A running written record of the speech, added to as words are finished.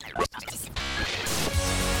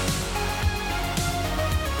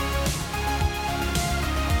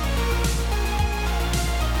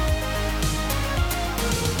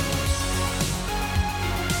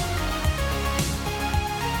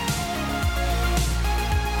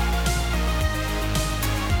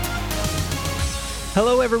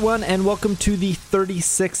Hello, everyone, and welcome to the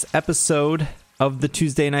 36th episode of the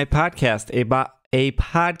Tuesday Night Podcast, a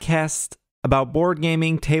podcast about board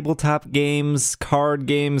gaming, tabletop games, card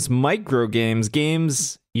games, micro games,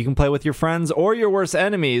 games you can play with your friends or your worst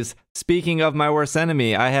enemies. Speaking of my worst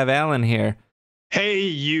enemy, I have Alan here. Hey,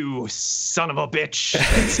 you son of a bitch.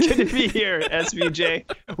 It's good to be here, SVJ.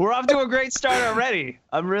 We're off to a great start already.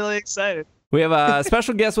 I'm really excited. We have a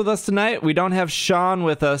special guest with us tonight. We don't have Sean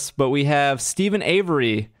with us, but we have Stephen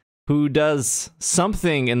Avery, who does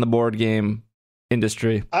something in the board game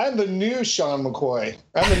industry. I'm the new Sean McCoy.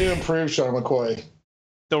 I'm the new improved Sean McCoy.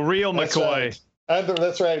 The real McCoy. Right.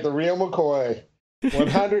 That's right, the real McCoy.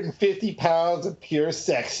 150 pounds of pure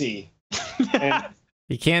sexy. And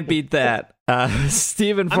you can't beat that.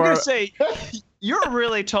 Stephen, I'm going to say, you're a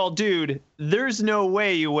really tall dude. There's no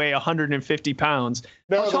way you weigh 150 pounds.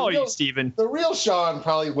 No, How tall are you, Stephen? The real Sean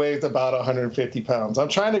probably weighs about 150 pounds. I'm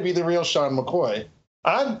trying to be the real Sean McCoy.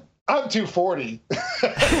 I'm 240.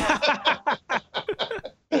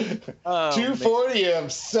 240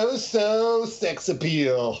 of so sex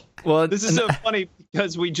appeal. Well, this is so funny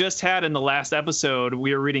because we just had in the last episode,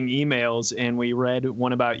 we were reading emails and we read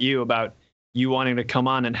one about you wanting to come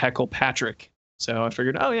on and heckle Patrick. So I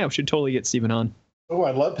figured, oh yeah, we should totally get Stephen on. Oh, I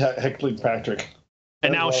love heckling Patrick.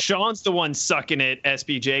 And now Sean's the one sucking it,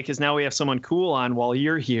 SBJ, because now we have someone cool on while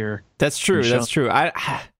you're here. That's true. That's true.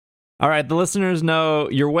 All right, the listeners know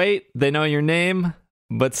your weight. They know your name.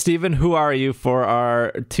 But Stephen, who are you for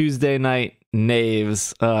our Tuesday night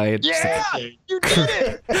knaves? You did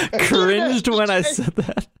it! Cringed when I said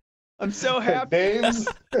that. I'm so happy. Names?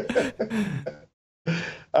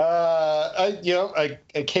 I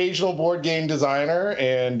occasional board game designer,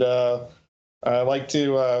 and I like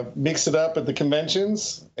to mix it up at the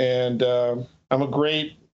conventions. And I'm a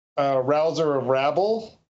great rouser of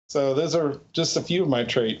rabble. So those are just a few of my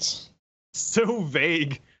traits. So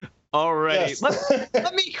vague. All right. Yes.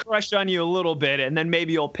 let me crush on you a little bit, and then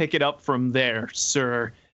maybe you'll pick it up from there,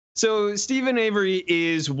 sir. So Stephen Avery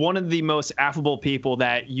is one of the most affable people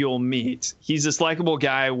that you'll meet. He's this likable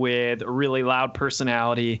guy with a really loud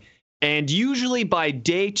personality. And usually by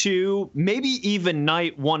day 2, maybe even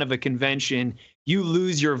night 1 of a convention, you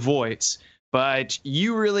lose your voice. But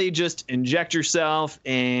you really just inject yourself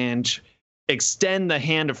and extend the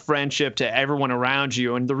hand of friendship to everyone around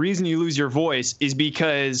you. And the reason you lose your voice is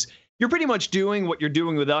because you're pretty much doing what you're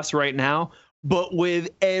doing with us right now, but with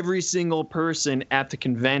every single person at the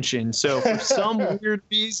convention. So for some weird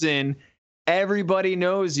reason, everybody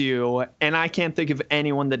knows you, and I can't think of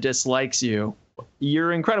anyone that dislikes you.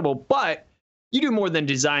 You're incredible, but you do more than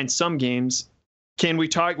design some games. Can we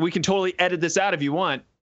talk? We can totally edit this out if you want,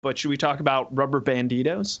 but should we talk about Rubber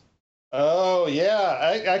Banditos? Oh,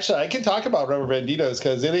 yeah. I can talk about Rubber Banditos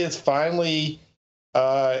because it is finally,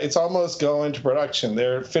 it's almost going to production.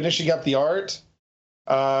 They're finishing up the art.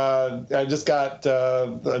 I just got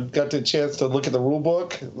the chance to look at the rule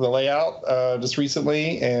book, the layout, just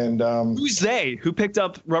recently. And who's they? Who picked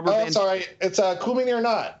up Rubber Banditos? Sorry. It's Cool Mini or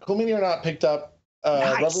Not. Cool Mini or Not picked up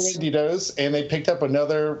Nice. Rubber Banditos, and they picked up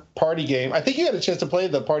another party game. I think you had a chance to play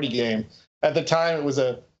the party game. At the time, it was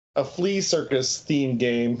a flea circus themed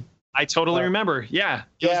game. I totally remember. Yeah.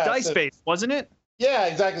 It was dice-based, wasn't it? Yeah,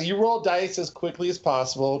 exactly. You roll dice as quickly as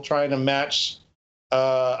possible, trying to match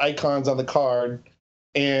icons on the card.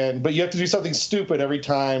 But you have to do something stupid every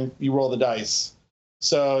time you roll the dice.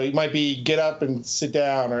 So it might be get up and sit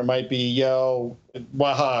down, or it might be yell,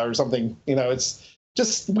 waha, or something. It's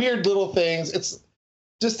just weird little things. It's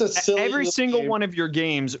just a silly Every single game. one of your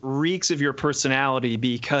games reeks of your personality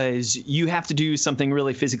because you have to do something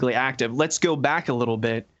really physically active. Let's go back a little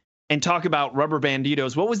bit and talk about Rubber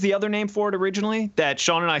Banditos. What was the other name for it originally? That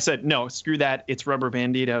Sean and I said, no, screw that. It's Rubber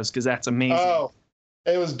Banditos because that's amazing. Oh,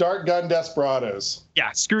 it was Dart Gun Desperados.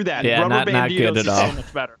 Yeah, screw that. Yeah, Rubber not good Banditos at is all. so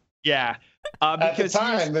much better. Yeah. At the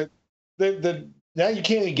time, now you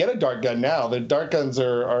can't even get a dart gun now. The dart guns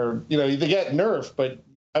are they get nerfed, but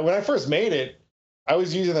when I first made it, I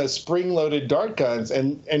was using the spring-loaded dart guns,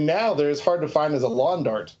 and now they're as hard to find as a lawn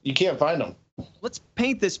dart. You can't find them. Let's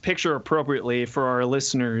paint this picture appropriately for our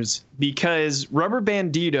listeners, because Rubber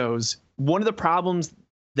Banditos, one of the problems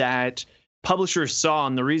that publishers saw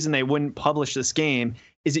and the reason they wouldn't publish this game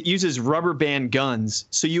is it uses rubber band guns.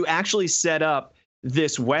 So you actually set up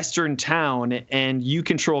this Western town and you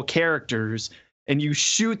control characters and you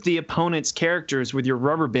shoot the opponent's characters with your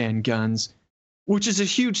rubber band guns, which is a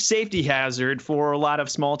huge safety hazard for a lot of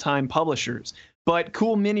small-time publishers. But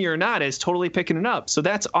Cool Mini or Not is totally picking it up. So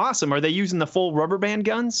that's awesome. Are they using the full rubber band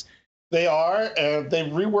guns? They are.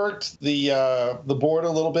 They've reworked the board a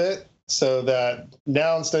little bit so that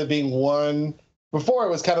now instead of being one before it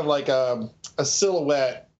was kind of like a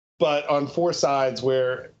silhouette, but on four sides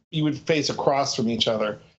where you would face across from each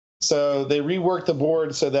other. So they reworked the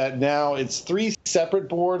board so that now it's three separate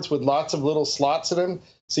boards with lots of little slots in them.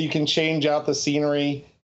 So you can change out the scenery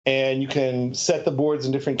and you can set the boards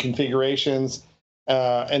in different configurations.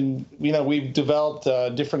 And, we've developed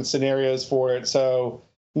different scenarios for it. So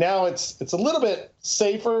now it's a little bit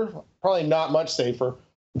safer, probably not much safer,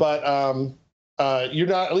 but you're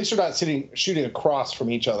not shooting across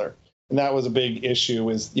from each other. And that was a big issue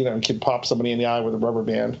is, you could pop somebody in the eye with a rubber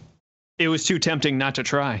band. It was too tempting not to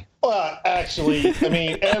try. Well, actually, I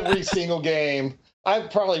mean, every single game,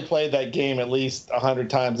 I've probably played that game at least 100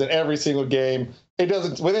 times. And every single game,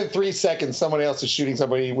 within 3 seconds, someone else is shooting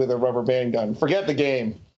somebody with a rubber band gun. Forget the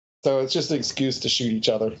game. So it's just an excuse to shoot each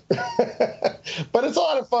other. But it's a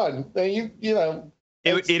lot of fun.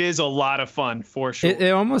 It is a lot of fun, for sure.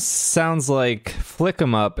 It almost sounds like Flick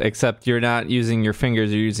 'em Up, except you're not using your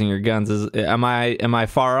fingers, you're using your guns. Am I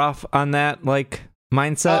far off on that,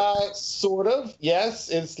 mindset? Sort of, yes.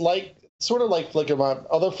 It's sort of like Flick 'em Up,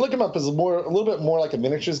 although Flick 'em Up is a little bit more like a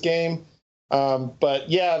miniatures game. But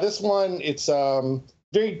yeah, this one, it's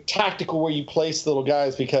very tactical where you place the little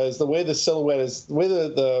guys, because the way the silhouette is, the way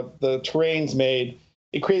the terrain's made,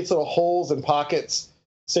 it creates little holes and pockets.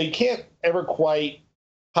 So you can't ever quite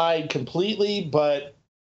hide completely, but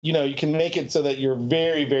you can make it so that you're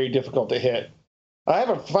very, very difficult to hit. I have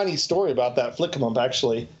a funny story about that Flick 'em Up,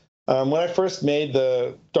 actually. When I first made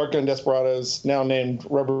the Dark Gun Desperados, now named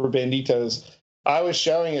Rubber Banditos, I was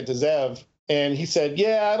showing it to Zev, and he said,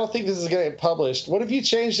 "Yeah, I don't think this is going to get published. What if you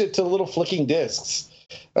changed it to little flicking discs?"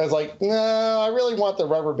 I was like, "No, I really want the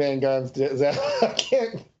rubber band guns, Zev.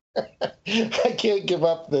 I can't give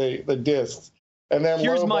up the discs." And then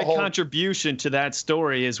here's my contribution to that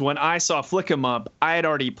story is when I saw Flick 'em Up, I had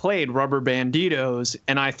already played Rubber Banditos,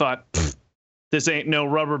 and I thought, this ain't no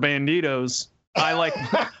Rubber Banditos. I like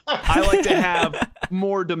to have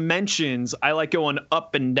more dimensions. I like going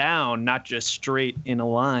up and down, not just straight in a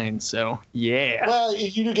line. So yeah. Well,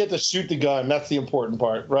 you do get to shoot the gun. That's the important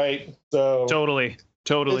part, right? So totally.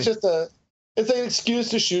 It's just it's an excuse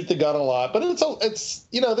to shoot the gun a lot, but it's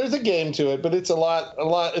there's a game to it, but it's a lot.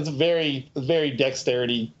 It's a very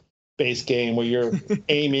dexterity based game where you're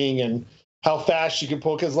aiming and how fast you can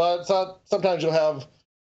pull. Because sometimes you'll have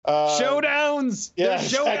showdowns. Yeah,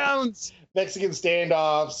 there's showdowns. Mexican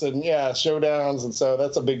standoffs and showdowns, and so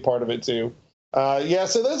that's a big part of it too.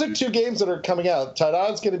 So those are two games that are coming out.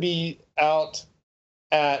 Tadad's going to be out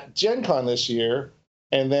at Gen Con this year,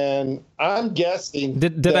 and then I'm guessing.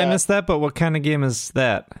 Did I miss that? But what kind of game is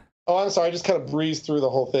that? Oh, I'm sorry. I just kind of breezed through the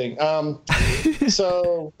whole thing.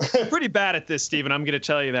 So you're pretty bad at this, Steven. I'm going to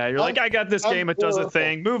tell you that. You're I got this game. It does a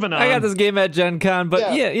thing. Moving on. I got this game at Gen Con,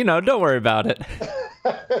 but don't worry about it.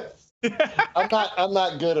 I'm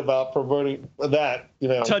not good about promoting that.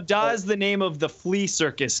 Tada is the name of the Flea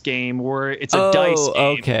Circus game, where it's a dice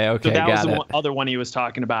game. Okay. So that was the other one he was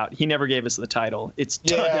talking about. He never gave us the title. It's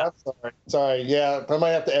Tada. I'm sorry. Yeah, I might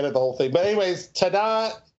have to edit the whole thing. But anyways,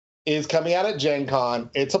 Tada is coming out at Gen Con.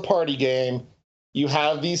 It's a party game. You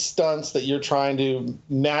have these stunts that you're trying to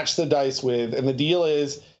match the dice with, and the deal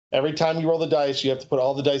is every time you roll the dice, you have to put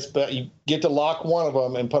all the dice back. You get to lock one of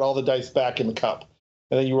them and put all the dice back in the cup.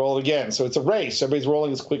 And then you roll it again. So it's a race. Everybody's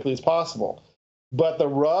rolling as quickly as possible. But the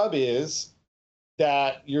rub is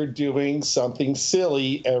that you're doing something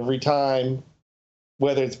silly every time,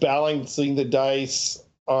 whether it's balancing the dice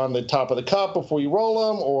on the top of the cup before you roll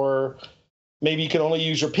them, or maybe you can only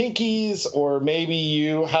use your pinkies, or maybe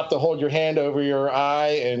you have to hold your hand over your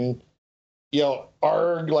eye and,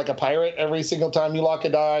 arg like a pirate every single time you lock a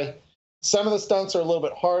die. Some of the stunts are a little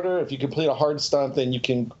bit harder. If you complete a hard stunt, then you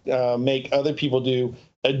can make other people do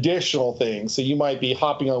additional things. So you might be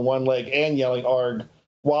hopping on one leg and yelling "arg"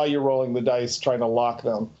 while you're rolling the dice, trying to lock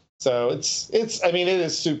them. So it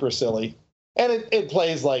is super silly, and it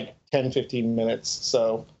plays like 10, 15 minutes.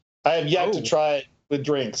 So I have yet to try it with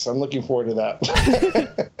drinks. I'm looking forward to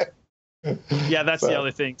that. Yeah, that's the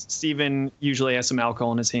other thing. Steven usually has some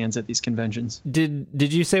alcohol in his hands at these conventions. Did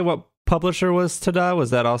you say what publisher was Tada?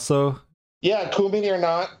 Was that also? Yeah, Cool Mini or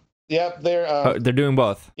Not. Yep, they're doing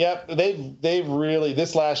both. Yep, they've really,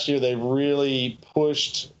 this last year they've really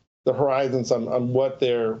pushed the horizons on what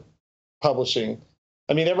they're publishing.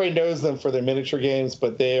 I mean, everybody knows them for their miniature games,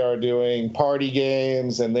 but they are doing party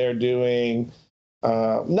games, and they're doing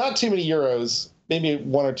not too many Euros, maybe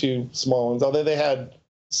one or two small ones. Although they had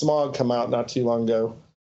Smog come out not too long ago,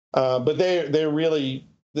 but they're really.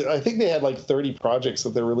 I think they had like 30 projects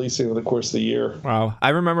that they're releasing over the course of the year. Wow.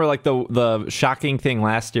 I remember like the shocking thing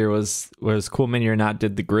last year was Cool Mini or Not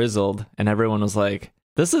did the Grizzled, and everyone was like,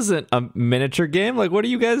 This isn't a miniature game. Like, what are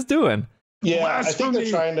you guys doing? Yeah, I Blasphemy. think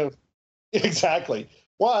they're trying to exactly.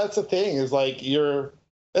 Well, that's the thing is like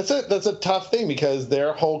that's a tough thing because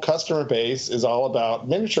their whole customer base is all about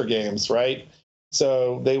miniature games, right?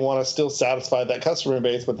 So they want to still satisfy that customer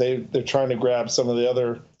base, but they're trying to grab some of the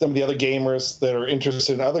other gamers that are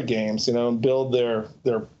interested in other games, and build their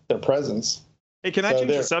presence. Hey, can I change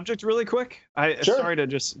the subject really quick? Sure. Sorry to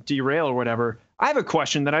just derail or whatever. I have a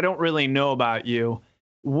question that I don't really know about you.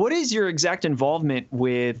 What is your exact involvement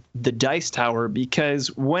with the Dice Tower?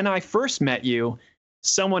 Because when I first met you,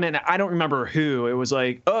 someone, and I don't remember who, it was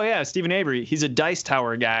like, oh yeah, Stephen Avery, he's a Dice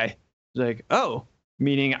Tower guy. Like, oh,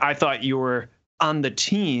 meaning I thought you were on the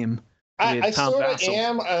team with I Tom sort of Vassell.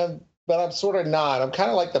 am, but I'm sort of not. I'm kind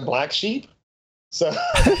of like the black sheep. So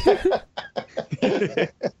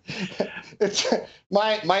it's,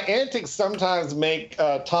 my antics sometimes make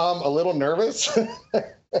Tom a little nervous,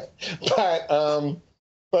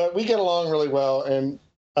 but we get along really well. And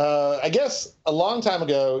I guess a long time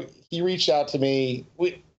ago he reached out to me.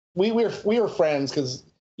 We were friends because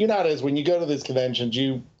you know how it is when you go to these conventions,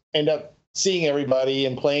 you end up seeing everybody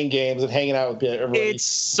and playing games and hanging out with everybody. It's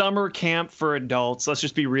summer camp for adults. Let's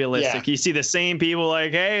just be realistic. Yeah. You see the same people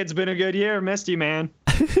like, hey, it's been a good year. Missed you, man.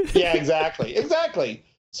 Yeah, exactly.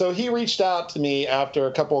 So he reached out to me after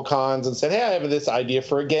a couple of cons and said, hey, I have this idea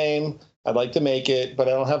for a game. I'd like to make it, but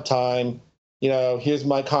I don't have time. Here's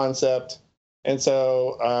my concept. And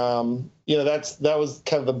so, that was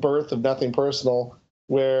kind of the birth of Nothing Personal,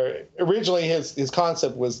 where originally his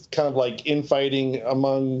concept was kind of like infighting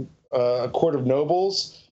among a court of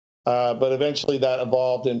nobles, but eventually that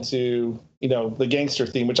evolved into the gangster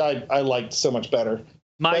theme, which I liked so much better.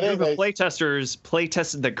 My group of playtesters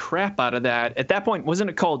playtested the crap out of that. At that point,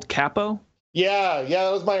 wasn't it called Capo? Yeah,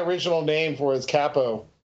 that was my original name for his Capo,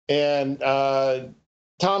 and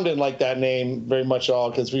Tom didn't like that name very much at all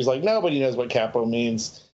because he's like, nobody knows what Capo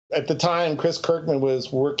means. At the time, Chris Kirkman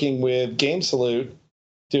was working with Game Salute,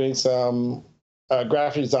 doing some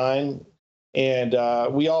graphic design. And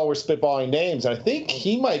we all were spitballing names. I think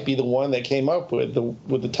he might be the one that came up with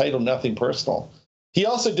the title Nothing Personal. He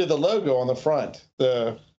also did the logo on the front.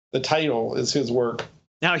 The title is his work.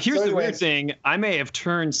 Now, here's the weird thing. I may have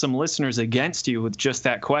turned some listeners against you with just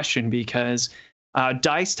that question because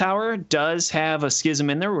Dice Tower does have a schism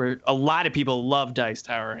in there where a lot of people love Dice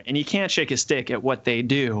Tower, and you can't shake a stick at what they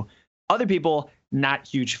do. Other people, not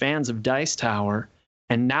huge fans of Dice Tower.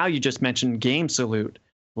 And now you just mentioned Game Salute.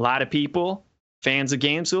 A lot of people fans of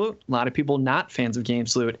Game Salute, a lot of people not fans of Game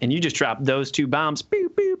Salute, and you just dropped those two bombs. Pew,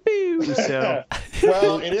 pew, pew. So,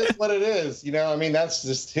 well, it is what it is. That's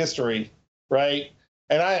just history, right?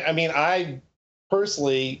 And I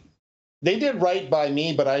personally, they did right by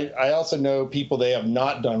me, but I also know people they have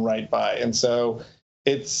not done right by, and so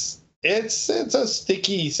it's a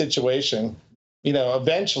sticky situation.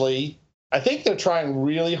 Eventually, I think they're trying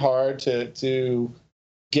really hard to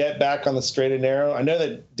get back on the straight and narrow. I know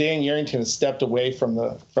that Dan Yerington has stepped away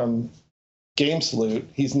from Game Salute.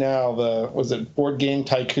 He's now Board Game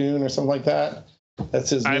Tycoon or something like that?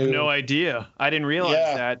 That's his I have no idea. I didn't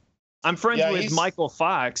realize that. I'm friends with Michael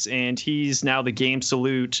Fox, and he's now the Game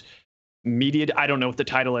Salute media. I don't know what the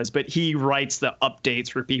title is, but he writes the updates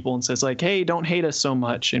for people and says like, hey, don't hate us so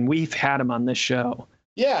much. And we've had him on this show.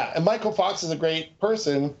 Yeah. And Michael Fox is a great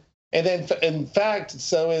person. And then, in fact,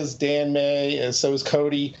 so is Dan May, and so is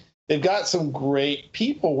Cody. They've got some great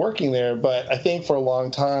people working there, but I think for a long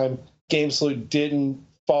time, Game Salute didn't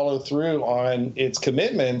follow through on its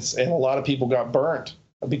commitments, and a lot of people got burnt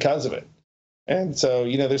because of it. And so,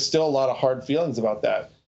 there's still a lot of hard feelings about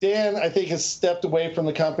that. Dan, I think, has stepped away from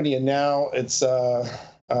the company, and now it's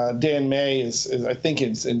Dan May is I think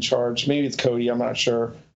is in charge. Maybe it's Cody, I'm not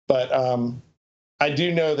sure. But I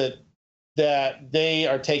do know that they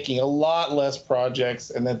are taking a lot less projects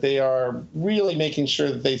and that they are really making sure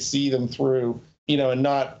that they see them through, and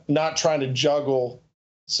not trying to juggle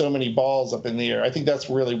so many balls up in the air. I think that's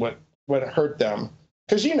really what hurt them.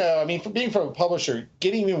 Because, being from a publisher,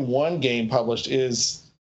 getting even one game published is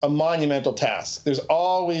a monumental task. There's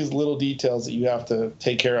always little details that you have to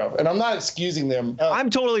take care of. And I'm not excusing them. I'm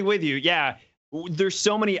totally with you. Yeah. There's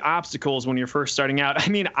so many obstacles when you're first starting out.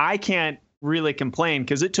 I can't really complain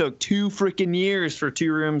because it took 2 freaking years for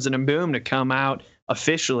Two Rooms and a Boom to come out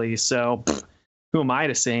officially. So who am I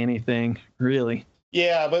to say anything, really?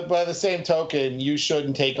 Yeah, but by the same token, you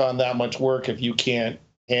shouldn't take on that much work if you can't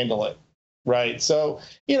handle it, right? So,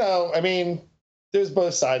 there's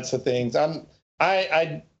both sides to things.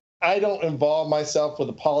 I don't involve myself with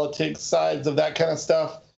the politics sides of that kind of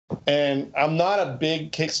stuff, and I'm not a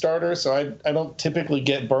big Kickstarter, so I don't typically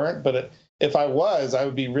get burnt. But if I was, I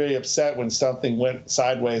would be really upset when something went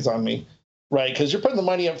sideways on me, right? Because you're putting the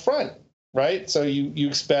money up front, right? So you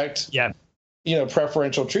expect,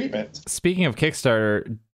 preferential treatment. Speaking of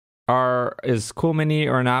Kickstarter, is Cool Mini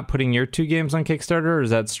or not putting your 2 games on Kickstarter, or is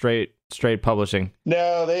that straight publishing?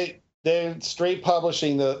 No, they're straight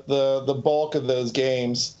publishing the bulk of those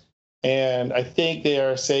games, and I think they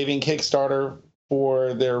are saving Kickstarter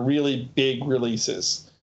for their really big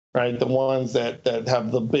releases, right? The ones that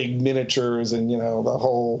have the big miniatures and the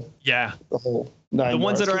whole nine the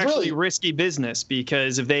ones yards. that are actually really risky business,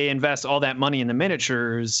 because if they invest all that money in the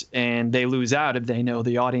miniatures and they lose out if they know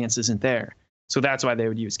the audience isn't there. So that's why they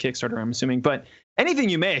would use Kickstarter, I'm assuming. But anything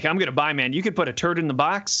you make, I'm going to buy, man. You could put a turd in the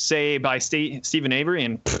box, say by Stephen Avery,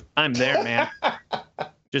 and I'm there, man.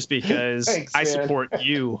 Just because Thanks, I man. support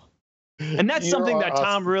you. And that's You something are that awesome.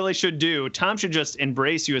 Tom really should do. Tom should just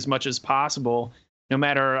embrace you as much as possible, no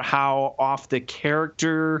matter how off the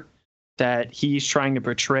character that he's trying to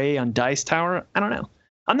portray on Dice Tower. I don't know.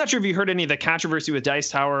 I'm not sure if you heard any of the controversy with Dice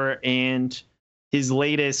Tower and his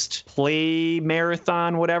latest play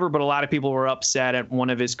marathon, whatever, but a lot of people were upset at one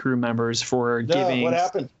of his crew members for giving. What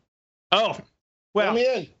happened? Oh, well, Let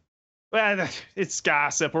me in. well, it's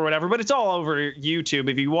gossip or whatever, but it's all over YouTube.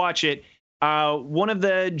 If you watch it, one of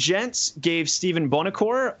the gents gave Stephen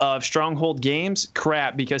Bonacore of Stronghold Games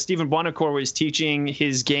crap because Stephen Bonacore was teaching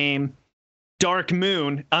his game Dark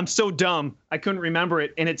Moon. I'm so dumb. I couldn't remember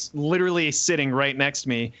it, and it's literally sitting right next to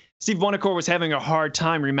me. Steve Bonacore was having a hard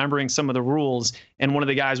time remembering some of the rules, and one of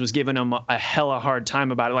the guys was giving him a hella hard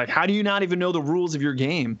time about it. Like, how do you not even know the rules of your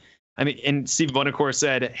game? I mean, and Steve Bonacore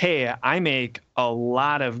said, hey, I make a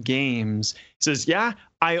lot of games. He says, yeah,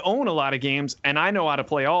 I own a lot of games, and I know how to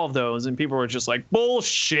play all of those. And people were just like,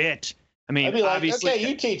 bullshit. I mean, I'd be like, obviously, okay,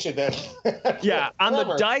 you teach it then. yeah, on the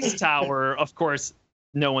Clever. Dice Tower, of course,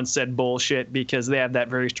 no one said bullshit because they have that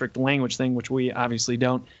very strict language thing, which we obviously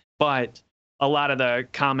don't. But a lot of the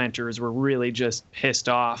commenters were really just pissed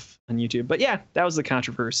off on YouTube. But yeah, that was the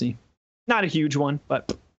controversy. Not a huge one,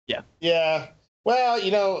 but yeah. Yeah.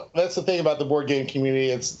 Well, that's the thing about the board game community.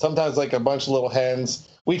 It's sometimes like a bunch of little hens.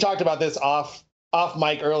 We talked about this off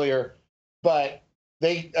mic earlier, but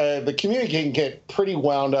the community can get pretty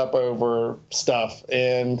wound up over stuff,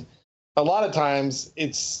 and a lot of times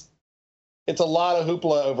it's a lot of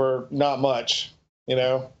hoopla over not much,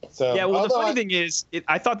 So yeah, well, the funny thing is,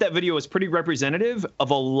 I thought that video was pretty representative of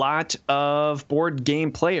a lot of board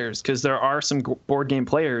game players, because there are some board game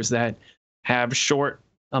players that have short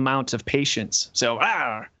amounts of patience. So,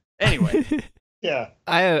 anyway. Yeah.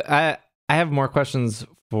 I have more questions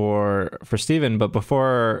for Steven, but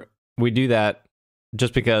before we do that,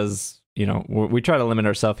 just because, we try to limit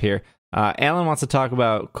ourselves here, Alan wants to talk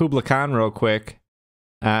about Kubla Khan real quick.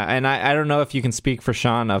 And I don't know if you can speak for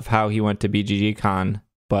Sean of how he went to BGG Con,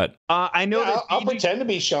 but I know that I'll pretend to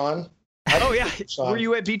be Sean. Oh yeah, Sean. Were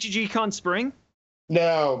you at BGG Con Spring?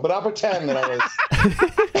 No, but I'll pretend that I was.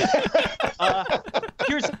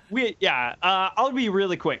 I'll be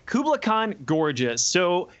really quick. Kubla Khan, gorgeous.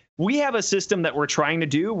 So we have a system that we're trying to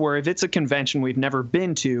do where if it's a convention we've never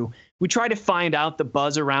been to, we try to find out the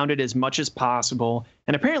buzz around it as much as possible.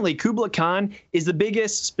 And apparently Kubla Khan is the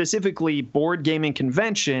biggest, specifically board gaming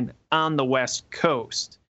convention on the West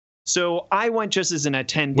Coast. So I went just as an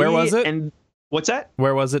attendee. Where was it? And what's that?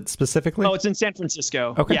 Where was it specifically? Oh, it's in San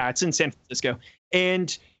Francisco. Okay. Yeah, it's in San Francisco.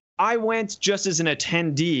 And I went just as an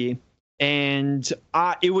attendee, and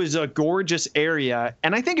it was a gorgeous area.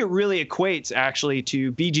 And I think it really equates actually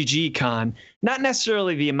to BGG Con, not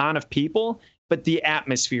necessarily the amount of people, but the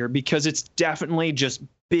atmosphere, because it's definitely just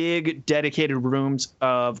big dedicated rooms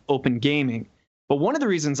of open gaming. But one of the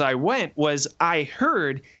reasons I went was I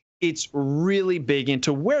heard it's really big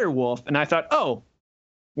into werewolf. And I thought, oh,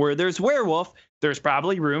 where there's werewolf, there's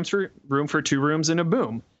probably room for 2 rooms and a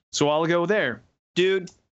boom. So I'll go there.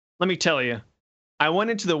 Dude, let me tell you, I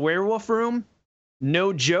went into the werewolf room.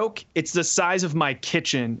 No joke. It's the size of my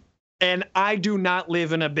kitchen. And I do not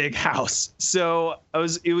live in a big house. So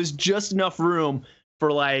it was just enough room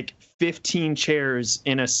for like 15 chairs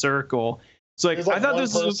in a circle. So like, I thought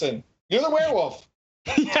this was You're the werewolf.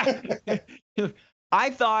 Yeah. I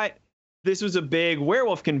thought this was a big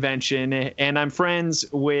werewolf convention, and I'm friends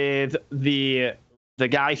with the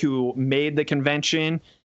guy who made the convention.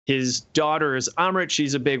 His daughter is Amrit.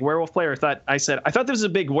 She's a big werewolf player. I thought this was a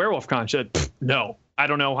big werewolf con. She said, no, I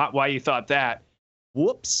don't know why you thought that.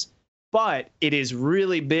 Whoops. But it is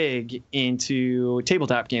really big into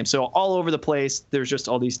tabletop games. So all over the place, there's just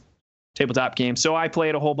all these tabletop games. So I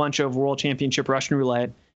played a whole bunch of World Championship Russian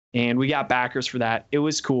Roulette, and we got backers for that. It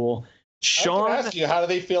was cool. Sean, I was gonna ask you, how do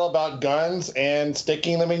they feel about guns and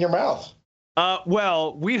sticking them in your mouth?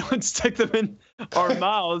 Well, we don't stick them in our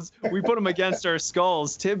mouths. We put them against our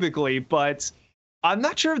skulls typically, but I'm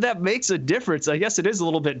not sure if that makes a difference. I guess it is a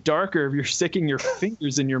little bit darker if you're sticking your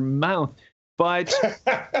fingers in your mouth. But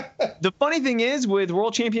the funny thing is, with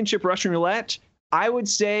World Championship Russian Roulette, I would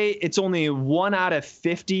say it's only 1 out of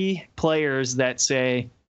 50 players that say,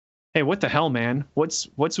 hey, what the hell, man? What's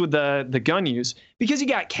with the gun use? Because you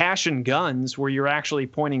got cash and guns where you're actually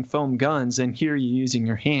pointing foam guns, and here you're using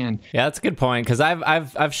your hand. Yeah, that's a good point, because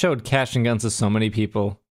I've showed cash and guns to so many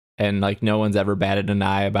people, and like no one's ever batted an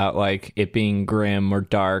eye about like it being grim or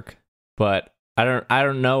dark. But I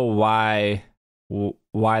don't know why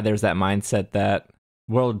there's that mindset that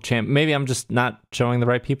world champ. Maybe I'm just not showing the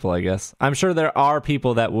right people, I guess. I'm sure there are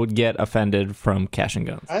people that would get offended from cash and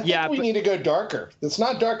guns. I think we need to go darker. It's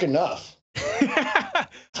not dark enough.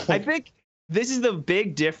 I think this is the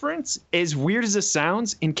big difference. As weird as this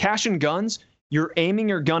sounds, in cash and guns, you're aiming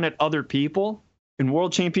your gun at other people. In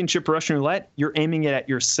World Championship Russian Roulette, you're aiming it at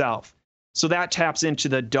yourself. So that taps into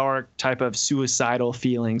the dark type of suicidal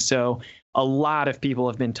feeling. So a lot of people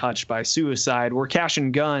have been touched by suicide, where cash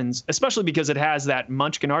and guns, especially because it has that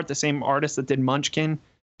Munchkin art, the same artist that did Munchkin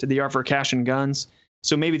did the art for cash and guns.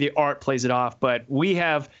 So maybe the art plays it off, but we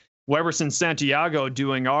have Weberson Santiago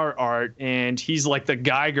doing our art, and he's like the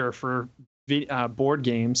Geiger for board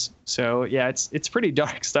games. So yeah, it's pretty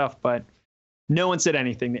dark stuff, but no one said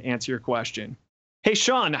anything to answer your question. Hey,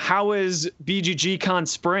 Sean, how is BGG Con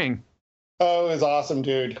Spring? Oh, it was awesome,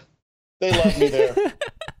 dude. They love me there.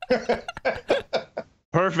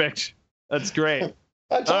 Perfect. That's great.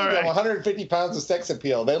 I told you I'm 150 pounds of sex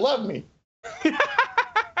appeal. They love me.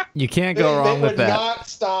 You can't go wrong with that. They would not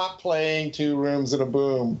stop playing Two Rooms and a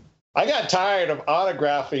Boom. I got tired of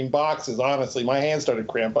autographing boxes, honestly. My hands started to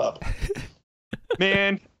cramp up.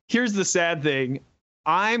 Man, here's the sad thing.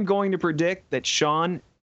 I'm going to predict that Sean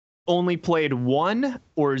only played 1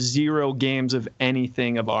 or 0 games of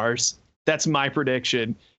anything of ours. That's my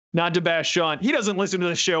prediction. Not to bash Sean. He doesn't listen to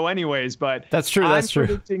the show anyways, but that's true.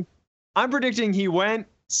 I'm predicting he went,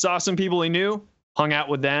 saw some people he knew, hung out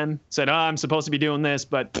with them, said, "Oh, I'm supposed to be doing this,"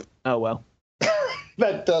 but oh well.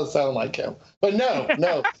 That does sound like him. But no.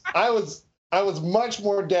 I was much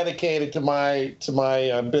more dedicated to my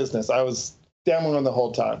business. I was demoing the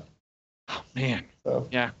whole time. Oh man. So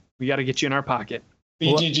yeah, we got to get you in our pocket.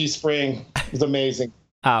 BGG Spring was amazing.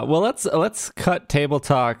 Well, let's cut table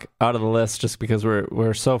talk out of the list just because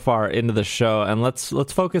we're so far into the show, and let's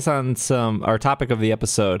focus on our topic of the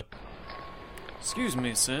episode. Excuse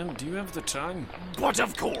me, Sam. Do you have the time? But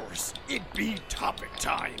of course, it be topic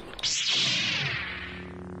time.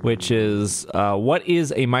 Which is what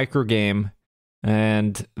is a microgame,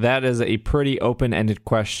 and that is a pretty open-ended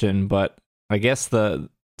question. But I guess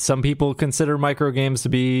some people consider microgames to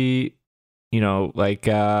be, like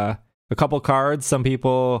a couple cards. Some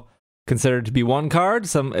people consider it to be 1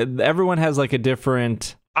 card. Everyone has like a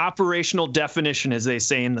different operational definition, as they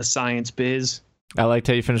say in the science biz. I liked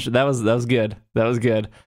how you finished. That was good. That was good.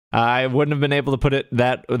 I wouldn't have been able to put it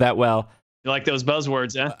that well. You like those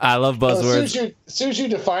buzzwords, huh? I love buzzwords. As soon as you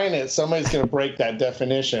define it, somebody's going to break that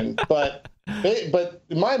definition. But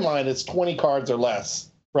in my mind, it's 20 cards or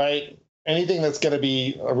less, right? Anything that's going to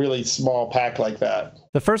be a really small pack like that.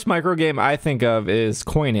 The first microgame I think of is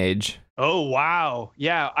Coin Age. Oh, wow.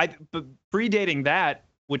 Yeah, but predating that,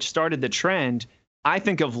 which started the trend, I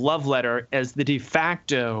think of Love Letter as the de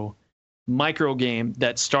facto microgame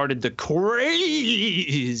that started the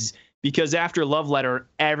craze. Because after Love Letter,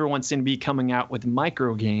 everyone seemed to be coming out with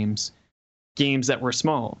microgames, games that were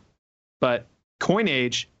small. But Coin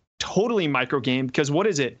Age, totally microgame, because what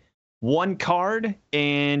is it? 1 card,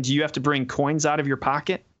 and you have to bring coins out of your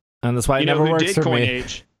pocket. And that's why it never works for Coin me.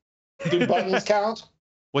 Age? Do buttons count?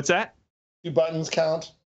 What's that? Do buttons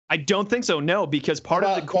count? I don't think so. No, because part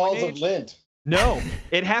of the Coin balls Age, of lint. No,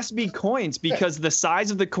 it has to be coins because the size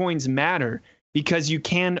of the coins matter. Because you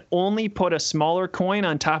can only put a smaller coin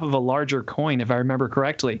on top of a larger coin, if I remember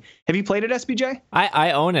correctly. Have you played it, SBJ?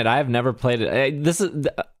 I own it. I have never played it. Because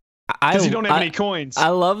you don't have any coins. I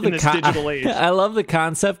love in this digital age. I love the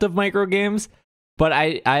concept of microgames, but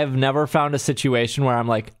I have never found a situation where I'm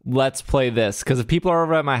like, let's play this. Because if people are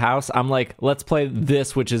over at my house, I'm like, let's play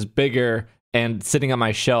this, which is bigger and sitting on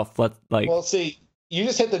my shelf. Well, see, you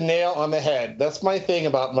just hit the nail on the head. That's my thing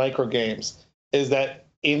about microgames, is that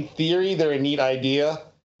in theory, they're a neat idea.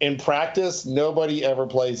 In practice, nobody ever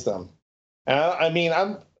plays them.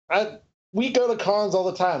 And we go to cons all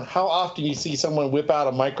the time. How often you see someone whip out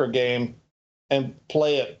a microgame and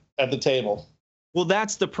play it at the table? Well,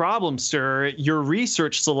 that's the problem, sir. Your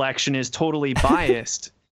research selection is totally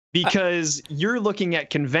biased because you're looking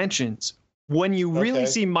at conventions. When you really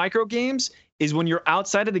Okay. see micro games is when you're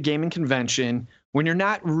outside of the gaming convention, when you're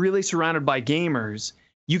not really surrounded by gamers.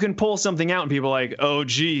 You can pull something out and people are like, oh,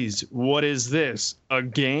 geez, what is this? A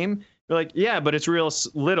game? You're like, yeah, but it's real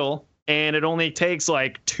little. And it only takes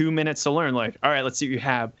like 2 minutes to learn. Like, all right, let's see what you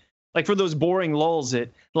have. Like for those boring lulls,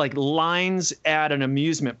 it like lines at an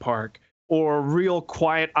amusement park or real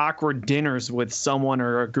quiet, awkward dinners with someone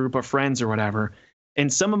or a group of friends or whatever.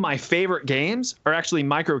 And some of my favorite games are actually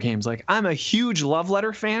micro games. Like I'm a huge Love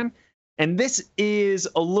Letter fan. And this is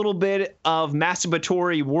a little bit of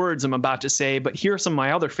masturbatory words I'm about to say, but here are some of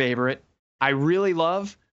my other favorite. I really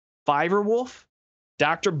love Fiverwolf,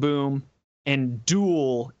 Dr. Boom, and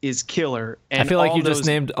Duel is Killer. And I feel like all you just those-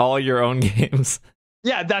 named all your own games.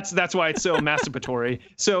 Yeah, that's why it's so masturbatory.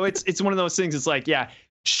 So it's one of those things. It's like, yeah,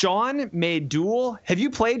 Sean made Duel. Have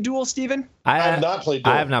you played Duel, Steven? I have not played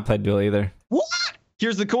Duel. I have not played Duel either. What?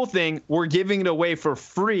 Here's the cool thing. We're giving it away for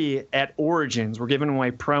free at Origins. We're giving away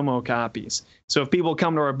promo copies. So if people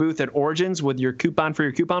come to our booth at Origins with your coupon for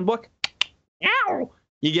your coupon book,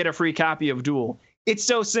 you get a free copy of Duel. It's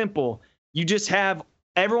so simple. You just have,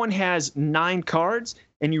 everyone has 9 cards,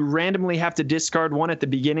 and you randomly have to discard one at the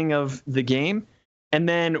beginning of the game. And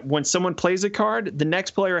then when someone plays a card, the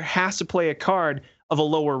next player has to play a card of a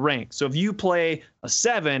lower rank. So if you play a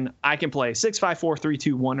 7, I can play 6, 5, 4, 3,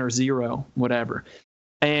 2, 1, or 0, whatever.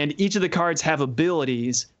 And each of the cards have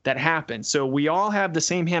abilities that happen. So we all have the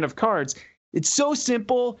same hand of cards. It's so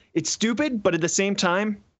simple. It's stupid, but at the same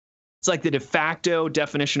time, it's like the de facto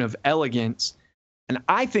definition of elegance. And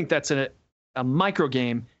I think that's a micro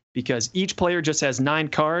game because each player just has 9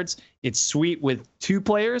 cards. It's sweet with 2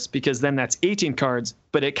 players because then that's 18 cards.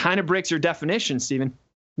 But it kind of breaks your definition, Steven,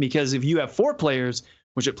 because if you have 4 players,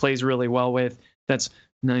 which it plays really well with, that's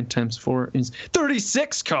 9 times 4 is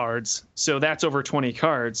 36 cards. So that's over 20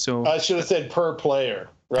 cards. So I should have said per player,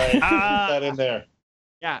 right? Put that in there.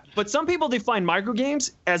 yeah, but some people define micro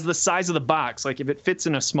games as the size of the box. Like if it fits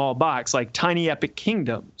in a small box, like Tiny Epic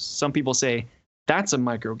Kingdoms. Some people say that's a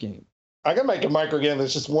micro game. I can make a micro game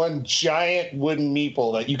that's just one giant wooden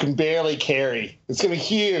meeple that you can barely carry. It's gonna be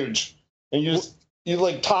huge, and you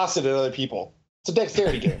like toss it at other people. It's a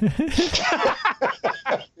dexterity game.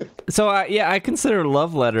 So yeah, I consider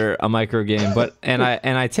Love Letter a micro game, but and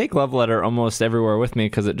I take Love Letter almost everywhere with me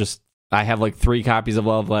because I have like 3 copies of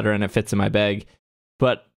Love Letter and it fits in my bag.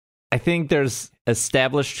 But I think there's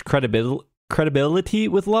established credibility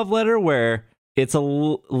with Love Letter where it's a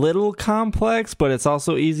little complex, but it's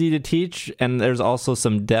also easy to teach, and there's also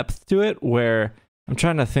some depth to it. Where I'm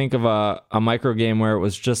trying to think of a micro game where it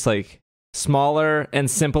was just like smaller and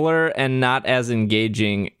simpler and not as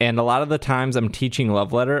engaging. And a lot of the times I'm teaching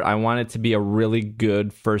Love Letter, I want it to be a really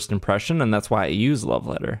good first impression, and that's why I use Love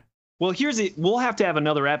Letter. Well, we'll have to have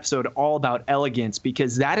another episode all about elegance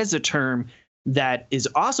because that is a term that is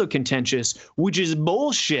also contentious, which is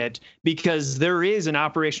bullshit because there is an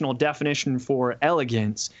operational definition for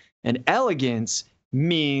elegance. And elegance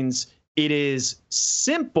means it is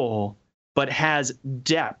simple, but has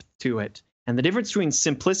depth to it. And the difference between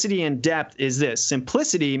simplicity and depth is this.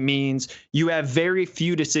 Simplicity means you have very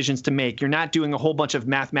few decisions to make. You're not doing a whole bunch of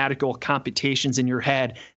mathematical computations in your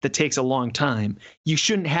head that takes a long time. You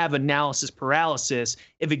shouldn't have analysis paralysis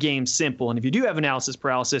if a game's simple. And if you do have analysis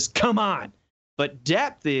paralysis, come on. But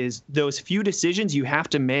depth is those few decisions you have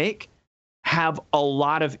to make have a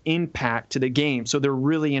lot of impact to the game. So they're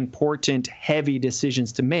really important, heavy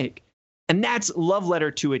decisions to make. And that's Love Letter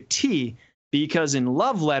to a T, because in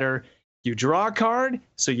Love Letter, you draw a card,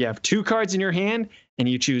 so you have 2 cards in your hand, and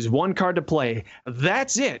you choose 1 card to play.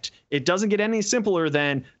 That's it. It doesn't get any simpler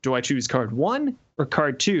than, do I choose card 1 or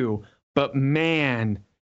card 2? But man,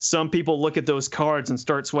 some people look at those cards and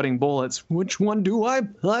start sweating bullets. Which one do I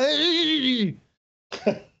play?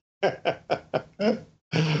 I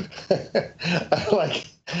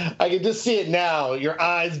can just see it now. Your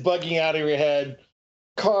eyes bugging out of your head.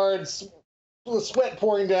 Cards, sweat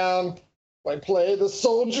pouring down. Do I play the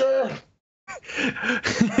soldier?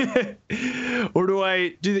 Or do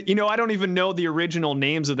I do? I don't even know the original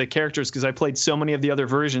names of the characters because I played so many of the other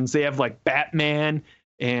versions. They have like Batman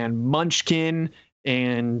and Munchkin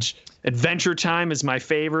and Adventure Time is my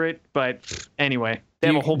favorite. But anyway, they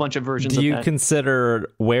have a whole bunch of versions of that. Do you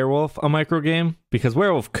consider Werewolf a micro game? Because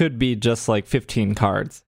Werewolf could be just like 15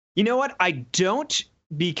 cards. You know what? I don't,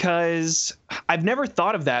 because I've never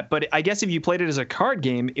thought of that. But I guess if you played it as a card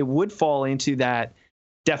game, it would fall into that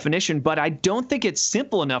definition. But I don't think it's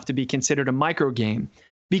simple enough to be considered a micro game,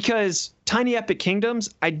 because Tiny Epic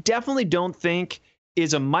Kingdoms, I definitely don't think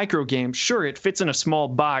is a micro game. Sure, it fits in a small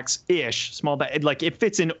box-ish, like it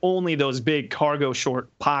fits in only those big cargo short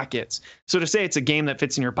pockets. So to say it's a game that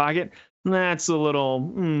fits in your pocket, That's a little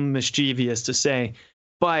mischievous to say,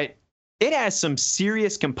 but it has some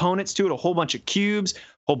serious components to it, a whole bunch of cubes, a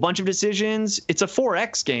whole bunch of decisions. It's a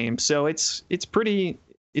 4X game, so it's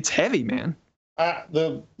heavy, man.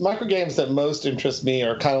 The micro games that most interest me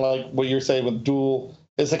are kind of like what you're saying with Duel.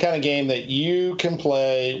 It's the kind of game that you can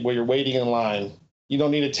play where you're waiting in line. You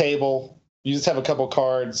don't need a table. You just have a couple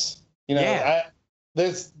cards.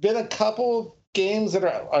 There's been a couple games that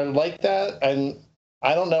are like that, and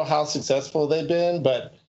I don't know how successful they've been,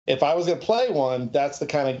 but if I was going to play one, that's the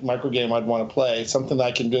kind of micro game I'd want to play. Something that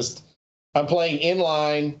I can I'm playing in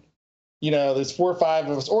line. There's 4 or 5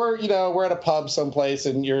 of us, or, we're at a pub someplace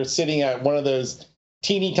and you're sitting at one of those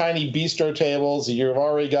teeny tiny bistro tables. You've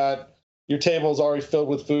already got your table's already filled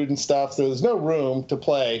with food and stuff. So there's no room to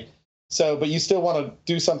play. But you still want to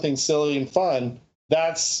do something silly and fun.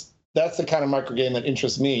 That's the kind of micro game that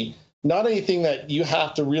interests me. Not anything that you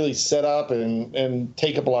have to really set up and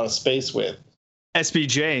take up a lot of space with.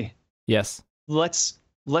 SBJ. Yes. Let's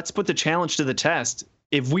put the challenge to the test.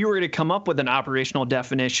 If we were to come up with an operational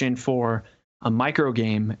definition for a micro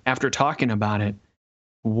game after talking about it,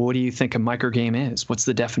 what do you think a micro game is? What's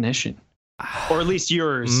the definition? Or at least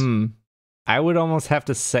yours. I would almost have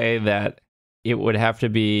to say that it would have to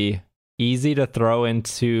be easy to throw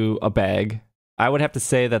into a bag. I would have to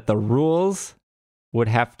say that the rules would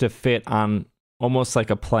have to fit on almost like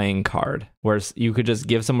a playing card, where you could just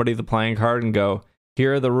give somebody the playing card and go,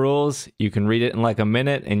 here are the rules. You can read it in like a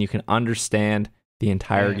minute and you can understand the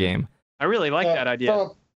entire game. I really like that idea.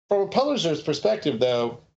 From a publisher's perspective,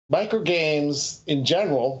 though, micro games in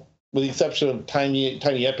general, with the exception of tiny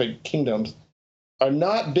Epic Kingdoms, are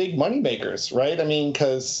not big money makers, right? I mean,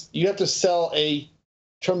 because you have to sell a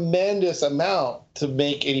tremendous amount to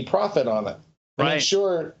make any profit on it. Right. I mean,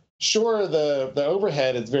 sure, the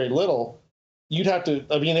overhead is very little. It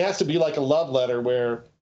has to be like a love letter where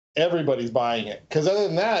everybody's buying it. Because other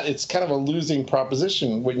than that, it's kind of a losing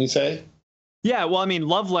proposition, wouldn't you say? Yeah, well, I mean,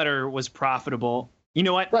 Love Letter was profitable. You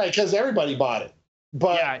know what? Right, because everybody bought it.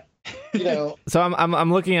 But, So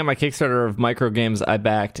I'm looking at my Kickstarter of micro games I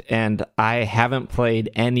backed, and I haven't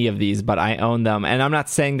played any of these, but I own them. And I'm not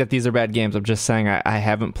saying that these are bad games. I'm just saying I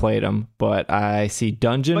haven't played them. But I see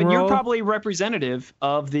Dungeon Roll. But you're probably representative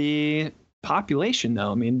of the population,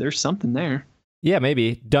 though. I mean, there's something there. Yeah,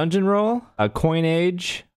 maybe. Dungeon Roll, A Coin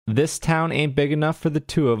Age, This Town Ain't Big Enough for the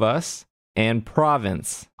Two of Us, and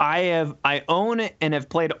Province. I own and have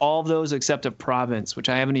played all of those except of Province, which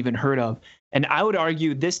I haven't even heard of. And I would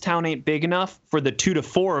argue This Town Ain't Big Enough for the 2 to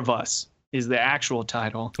 4 of Us is the actual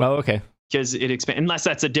title. Oh, okay. Because it expands, unless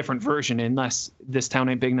that's a different version, unless This Town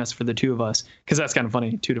Ain't Big Enough for the 2 of Us, because that's kind of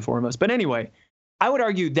funny, 2 to 4 of Us. But anyway, I would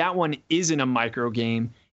argue that one isn't a micro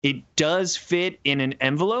game. It does fit in an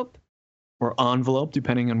envelope or envelope,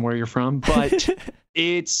 depending on where you're from. But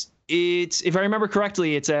it's if I remember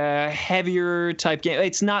correctly, it's a heavier type game.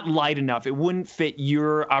 It's not light enough. It wouldn't fit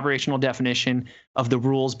your operational definition of the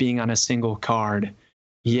rules being on a single card.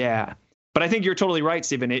 Yeah. But I think you're totally right,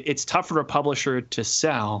 Stephen. It's tough for a publisher to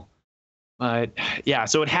sell. But yeah,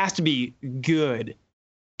 so it has to be good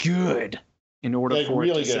in order for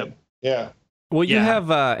really it to sell. good. Yeah. Well, you have,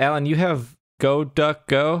 Alan, you have Go Duck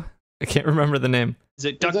Go. I can't remember the name. Is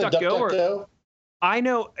it Duck Duck Go? Go? I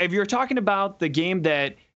know, if you're talking about the game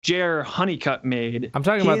that J.R. Honeycutt made. I'm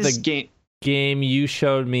talking about the game you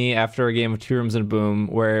showed me after a game of Two Rooms and a Boom,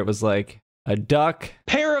 where it was like a duck.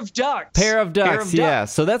 Pair of ducks. Yeah.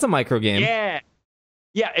 So that's a micro game.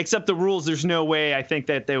 Yeah, except the rules, there's no way I think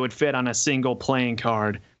that they would fit on a single playing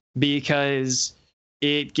card, because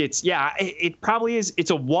it gets, it probably is. It's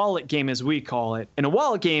a wallet game, as we call it. And a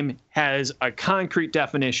wallet game has a concrete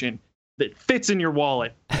definition that fits in your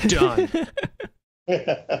wallet. Done.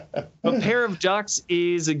 A Pair of Ducks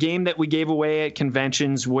is a game that we gave away at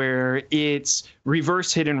conventions where it's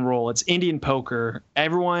reverse hit and roll. It's Indian poker.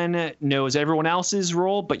 Everyone knows everyone else's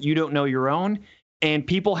role, but you don't know your own. And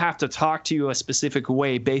people have to talk to you a specific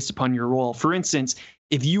way based upon your role. For instance,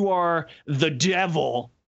 if you are the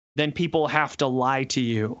devil, then people have to lie to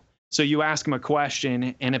you. So you ask them a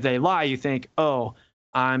question, and if they lie, you think, oh,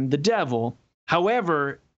 I'm the devil.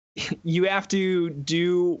 However, you have to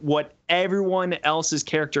do what everyone else's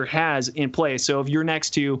character has in play. So if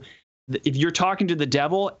you're talking to the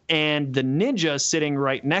devil and the ninja sitting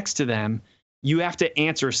right next to them, you have to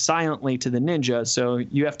answer silently to the ninja. So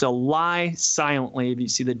you have to lie silently if you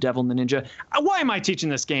see the devil and the ninja. Why am I teaching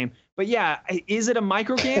this game? But yeah, is it a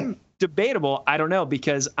micro game? Debatable. I don't know,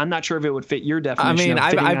 because I'm not sure if it would fit your definition.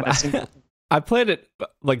 I mean, I played it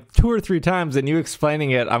like 2 or 3 times, and you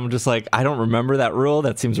explaining it, I'm just like, I don't remember that rule.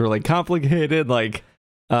 That seems really complicated. Like,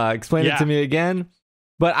 explain it to me again.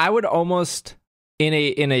 But I would almost,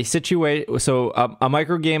 in a situation, so a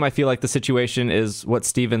micro game, I feel like the situation is what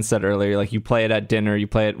Steven said earlier. Like, you play it at dinner, you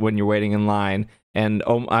play it when you're waiting in line, and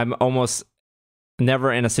I'm almost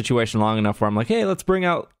never in a situation long enough where I'm like, hey, let's bring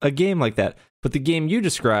out a game like that. But the game you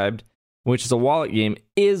described, which is a wallet game,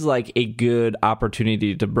 is like a good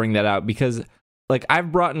opportunity to bring that out, because like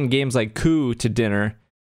I've brought in games like Coup to dinner,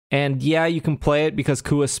 and yeah, you can play it because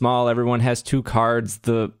Coup is small. Everyone has 2 cards.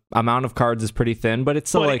 The amount of cards is pretty thin, but it's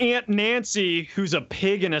still like Aunt Nancy, who's a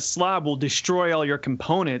pig and a slob, will destroy all your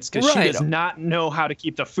components because she does not know how to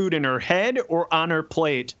keep the food in her head or on her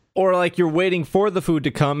plate. Or like you're waiting for the food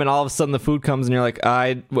to come, and all of a sudden the food comes, and you're like,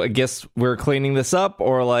 I guess we're cleaning this up,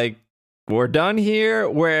 or like we're done here.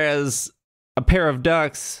 Whereas a pair of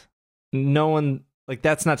ducks, no one, like,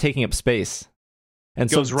 that's not taking up space. And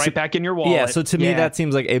goes so right back in your wallet. Yeah, so to me that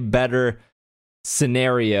seems like a better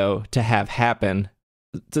scenario to have happen.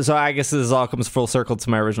 So I guess this all comes full circle to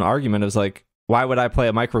my original argument. It was like, why would I play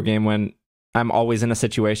a micro game when I'm always in a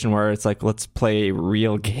situation where it's like, let's play a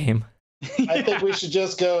real game? I think we should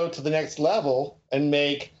just go to the next level and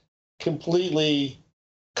make completely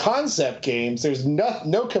concept games. There's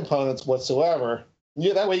no components whatsoever.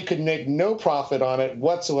 Yeah, that way you could make no profit on it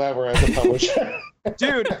whatsoever as a publisher.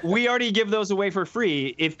 Dude, we already give those away for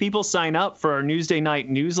free. If people sign up for our Newsday Night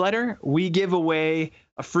newsletter, we give away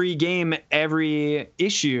a free game every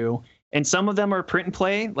issue. And some of them are print and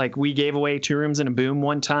play. Like, we gave away Two Rooms and a Boom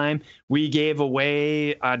one time. We gave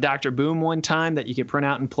away Dr. Boom one time that you could print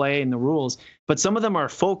out and play in the rules. But some of them are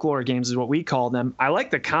folklore games is what we call them. I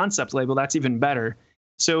like the concept label. That's even better.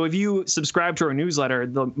 So if you subscribe to our newsletter,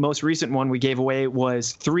 the most recent one we gave away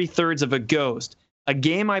was 3/3 of a Ghost, a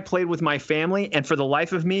game I played with my family, and for the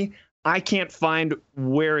life of me, I can't find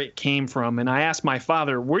where it came from. And I asked my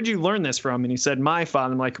father, where'd you learn this from? And he said, my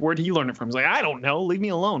father. I'm like, where'd he learn it from? He's like, I don't know. Leave me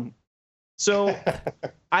alone. So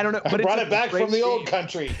I don't know. But I brought it back from the old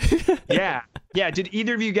country. Yeah. Yeah. Did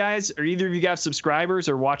either of you guys subscribers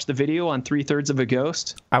or watch the video on 3/3 of a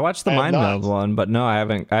Ghost? I watched the Mind Meld one, but no, I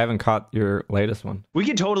haven't caught your latest one. We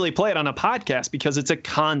could totally play it on a podcast because it's a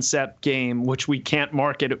concept game, which we can't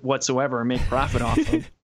market whatsoever and make profit off of.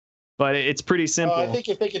 But it's pretty simple. I think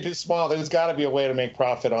if they can do small, there's got to be a way to make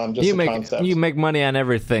profit on just the concept. You make money on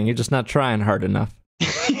everything. You're just not trying hard enough.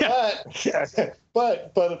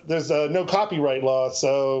 But there's no copyright law,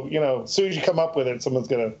 so as soon as you come up with it, someone's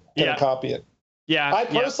gonna copy it. Yeah, I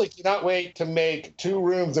personally cannot wait to make Two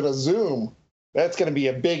Rooms and a Zoom. That's gonna be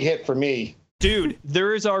a big hit for me. Dude,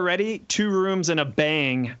 there is already Two Rooms and a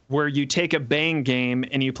Bang, where you take a Bang game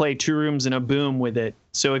and you play Two Rooms and a Boom with it.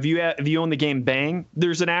 So if you own the game Bang,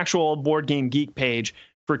 there's an actual Board Game Geek page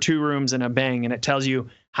for Two Rooms and a Bang, and it tells you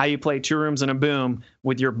how you play Two Rooms and a Boom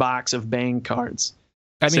with your box of Bang cards.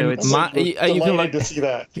 I mean, so you can look to see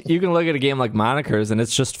that. You can look at a game like Monikers, and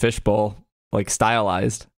it's just Fishbowl, like,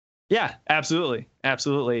 stylized. Yeah, absolutely,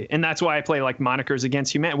 and that's why I play like Monikers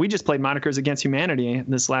Against Humanity. We just played Monikers Against Humanity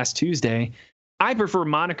this last Tuesday. I prefer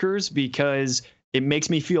Monikers because it makes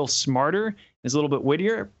me feel smarter. It's a little bit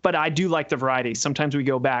wittier, but I do like the variety. Sometimes we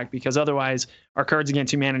go back because otherwise our Cards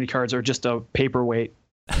Against Humanity cards are just a paperweight.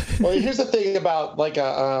 Well, here's the thing about like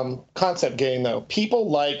a concept game, though. People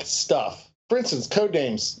like stuff. For instance,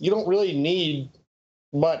 Codenames. You don't really need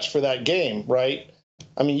much for that game, right?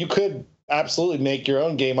 I mean, you could absolutely make your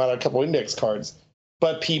own game out of a couple index cards,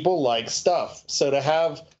 but people like stuff. So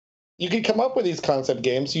you can come up with these concept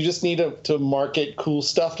games. You just need to market cool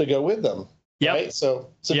stuff to go with them. Yep. Right? So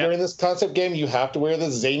during this concept game, you have to wear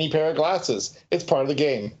this zany pair of glasses. It's part of the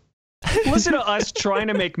game. Listen to us trying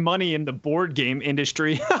to make money in the board game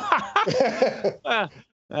industry.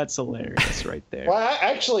 That's hilarious right there. Well,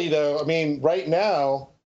 actually, though, I mean, right now,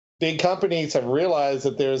 big companies have realized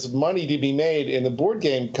that there's money to be made in the board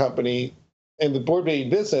game company, in the board game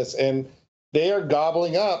business, and they are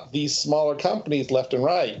gobbling up these smaller companies left and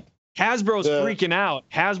right. Hasbro's freaking out.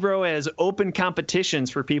 Hasbro has open competitions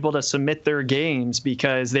for people to submit their games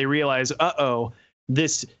because they realize,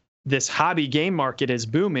 this hobby game market is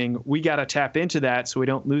booming. We got to tap into that so we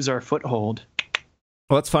don't lose our foothold.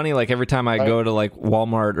 Well, it's funny, like, every time I go to, like,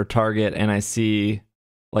 Walmart or Target and I see,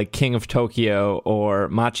 like, King of Tokyo or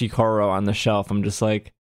Machi Koro on the shelf, I'm just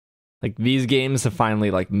like these games have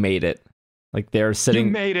finally, like, made it. Like, they're sitting...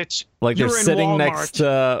 You made it. Like, they're sitting Walmart. next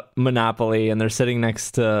to Monopoly, and they're sitting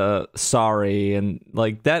next to Sorry, and,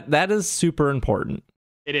 like, that is super important.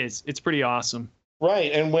 It is. It's pretty awesome.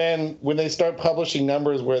 Right, and when they start publishing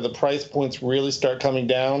numbers where the price points really start coming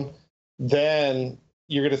down, then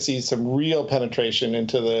you're going to see some real penetration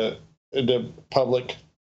into the public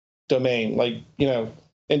domain, like,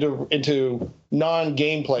 into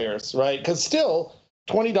non-game players, right? Because still,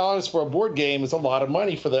 $20 for a board game is a lot of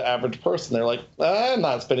money for the average person. They're like, I'm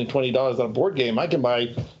not spending $20 on a board game. I can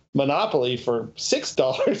buy Monopoly for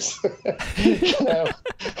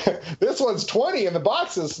 $6. This one's $20 and the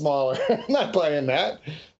box is smaller. I'm not buying that.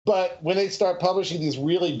 But when they start publishing these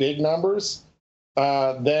really big numbers,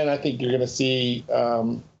 then I think you're going to see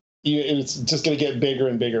it's just going to get bigger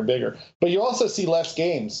and bigger and bigger. But you also see less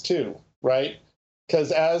games too, right?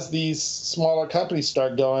 Because as these smaller companies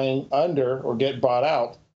start going under or get bought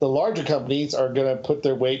out, the larger companies are going to put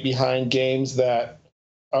their weight behind games that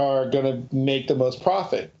are going to make the most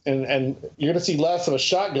profit. And you're going to see less of a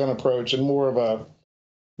shotgun approach and more of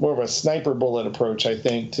a sniper bullet approach, I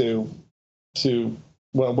think, to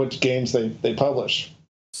which games they publish.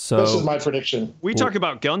 So this is my prediction. We talk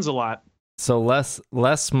about guns a lot. So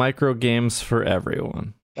less micro games for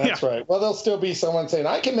everyone. That's right. Well, there'll still be someone saying,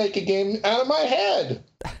 I can make a game out of my head.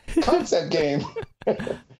 Concept game.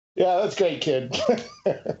 Yeah, that's great, kid.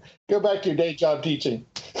 Go back to your day job teaching.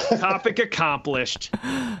 Topic accomplished.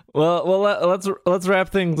 Well, let's wrap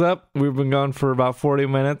things up. We've been going for about 40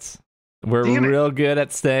 minutes. We're real good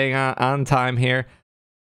at staying on time here.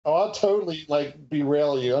 Oh, I'll totally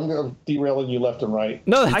derail you. I'm going to derail you left and right.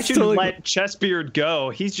 No, I should let Chessbeard go.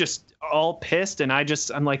 He's just all pissed, and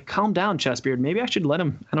I'm like, calm down, Chessbeard. Maybe I should let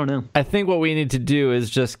him. I don't know. I think what we need to do is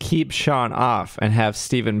just keep Sean off and have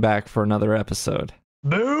Steven back for another episode.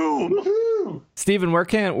 Boom! Woohoo! Steven, where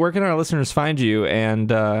can our listeners find you?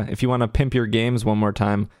 And if you want to pimp your games one more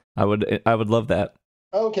time, I would love that.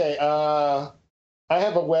 Okay. I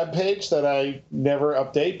have a web page that I never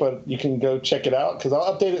update, but you can go check it out because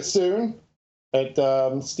I'll update it soon at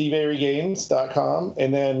steveaverygames.com,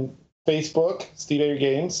 and then Facebook, Steve Avery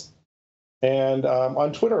Games, and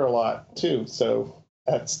on Twitter a lot too, so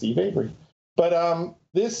at Steve Avery. But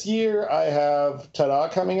this year I have Ta-Da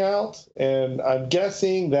coming out, and I'm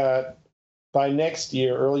guessing that by next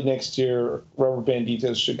year, early next year, Rubber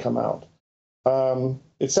Banditos should come out.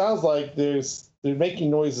 It sounds like they're making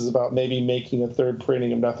noises about maybe making a third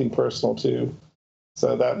printing of Nothing Personal too.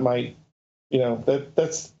 So that might,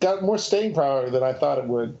 that's got more staying power than I thought it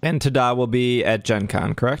would. And Ta-Da will be at Gen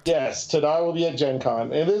Con, correct? Yes, Ta-Da will be at Gen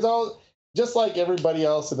Con. And there's just like everybody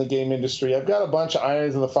else in the game industry, I've got a bunch of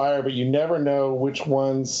irons in the fire, but you never know which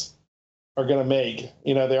ones are going to make.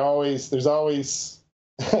 There's always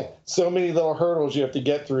so many little hurdles you have to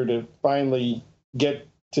get through to finally get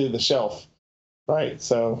to the shelf. Right.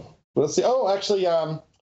 So we'll see. Oh, actually,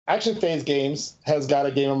 Action Phase Games has got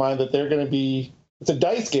a game of mine that they're going to be. It's a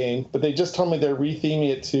dice game, but they just told me they're retheming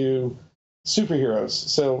it to superheroes.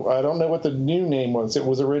 So I don't know what the new name was. It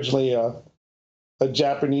was originally a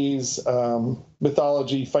Japanese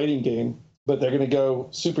mythology fighting game, but they're going to go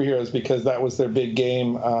superheroes because that was their big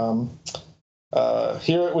game.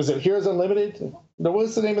 Was it Heroes Unlimited? What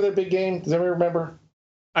was the name of their big game? Does anyone remember?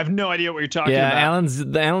 I have no idea what you're talking about. Yeah,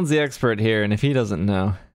 Alan's the expert here, and if he doesn't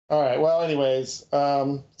know. All right. Well, anyways,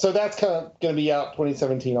 so that's kind of going to be out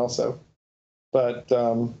 2017 also. But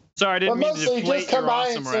sorry, I didn't mean to deflate just come your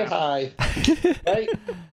by awesome and say rap. hi. Right?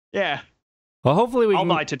 Yeah. Well, hopefully I'll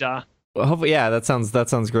buy Ta-Da. Well, hopefully, yeah, that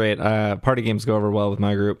sounds great. Party games go over well with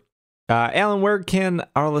my group. Alan, where can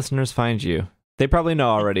our listeners find you? They probably know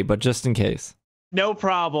already, but just in case. No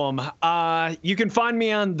problem. You can find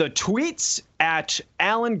me on the tweets at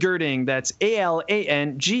Alan Girding. That's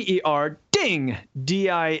ALANGER ding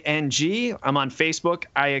DING. I'm on Facebook.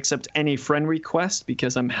 I accept any friend request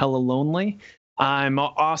because I'm hella lonely. I'm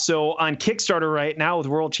also on Kickstarter right now with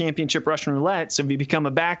World Championship Russian Roulette. So if you become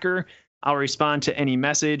a backer, I'll respond to any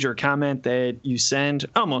message or comment that you send.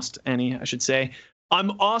 Almost any, I should say.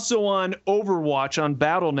 I'm also on Overwatch on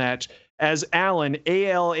Battle.net as Alan,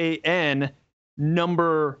 ALAN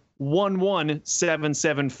number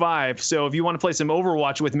 11775. So if you want to play some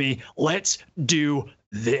Overwatch with me, let's do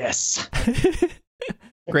this.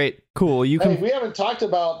 Great, cool. We haven't talked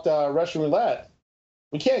about Russian Roulette.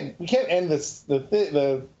 We can't end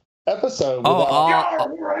the episode without.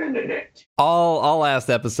 We're ending it. All last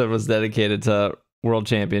episode was dedicated to World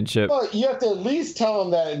Championship. Well, you have to at least tell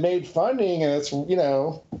them that it made funding and it's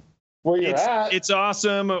where you're at. It's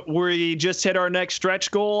awesome. We just hit our next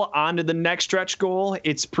stretch goal. On to the next stretch goal.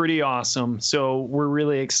 It's pretty awesome. So we're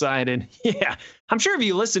really excited. Yeah. I'm sure if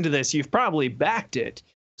you listen to this, you've probably backed it.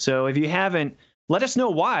 So if you haven't, let us know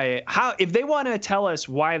why. If they want to tell us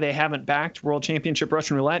why they haven't backed World Championship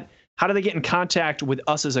Russian Roulette, how do they get in contact with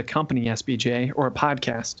us as a company, SBJ, or a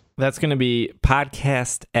podcast? That's going to be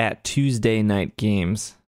podcast at Tuesday Night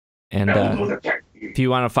Games. And if you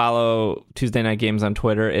want to follow Tuesday Night Games on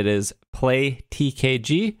Twitter, it is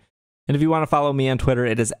PlayTKG. And if you want to follow me on Twitter,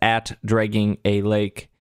 it is at Dragging a Lake.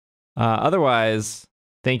 Otherwise,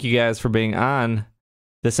 thank you guys for being on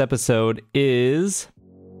This episode is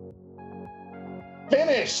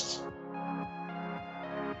Finished.